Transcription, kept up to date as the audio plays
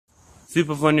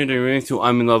Super funny to ring to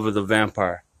I'm in love with a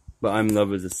vampire, but I'm in love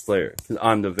with the Slayer, because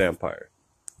I'm the vampire.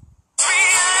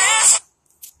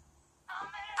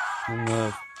 In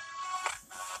love.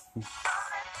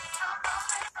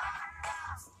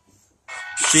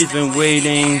 She's been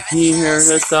waiting here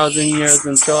 1,000 years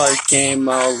until I came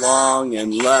along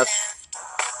and left.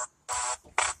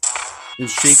 And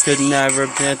she could never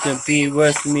get to be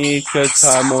with me, 'cause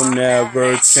time will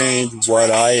never change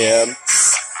what I am.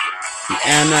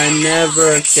 And I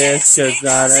never kiss, 'cause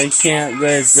that I can't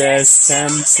resist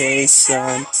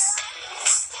temptation.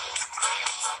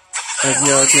 If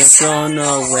you're just thrown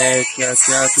away, just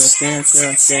can't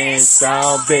sustain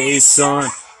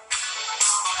salvation.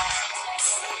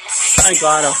 I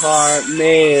got a heart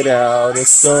made out of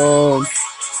stone.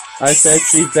 I said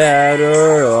she's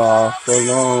better off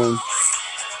alone.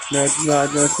 There's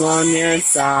not just one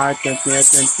inside, just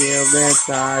can feel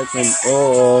inside, and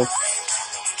oh,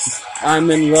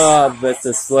 I'm in love with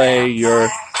the Slayer.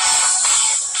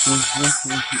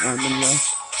 I'm in love.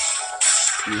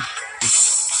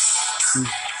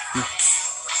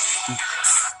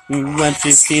 When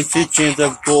she sees the dreams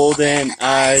of golden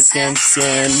eyes and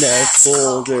skin that's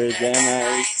colder than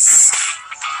ice.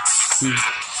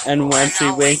 And when she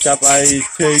wakes up, I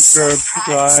take her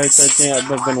prize. I think I've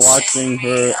been watching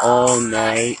her all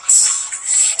night.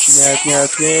 Yes,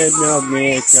 no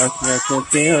mix,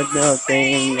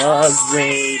 nothing of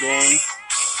waiting.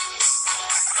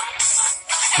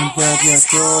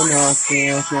 Yes, nothing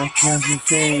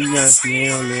is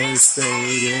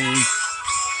fading.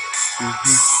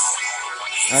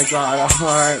 I got a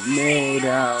heart made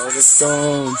out of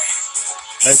stone.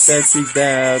 I said she's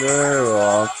better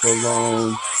off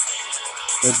alone.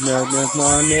 There's nothing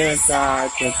on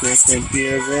inside, just can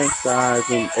feel inside,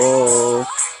 and oh,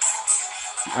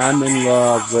 I'm in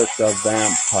love with the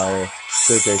vampire,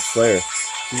 'cause they Slayer.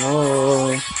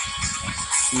 Oh,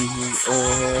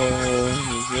 oh.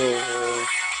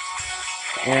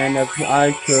 And if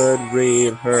I could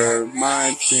read her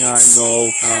mind, I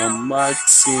know how much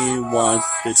she wants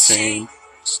to change.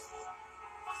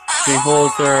 She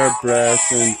holds her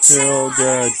breath until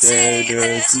the day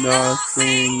there's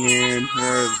nothing in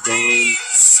her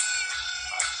veins.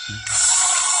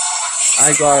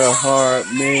 I got a heart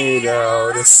made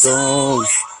out of stone.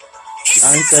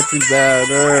 I said she's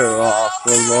better off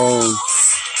alone.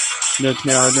 Look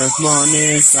now, there's one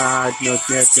inside, no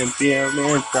can feel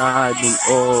inside, and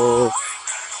oh,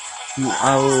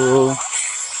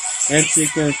 and she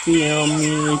can feel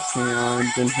me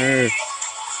changing her,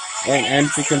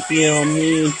 and she can feel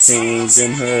me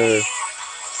changing her.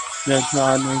 There's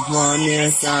not one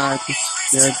inside,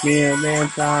 there's feel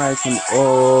inside, and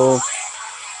oh,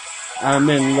 I'm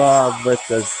in love with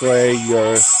the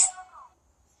Slayer.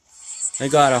 I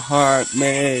got a heart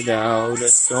made out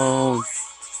of stone.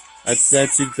 I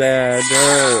said she's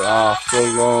better off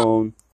alone.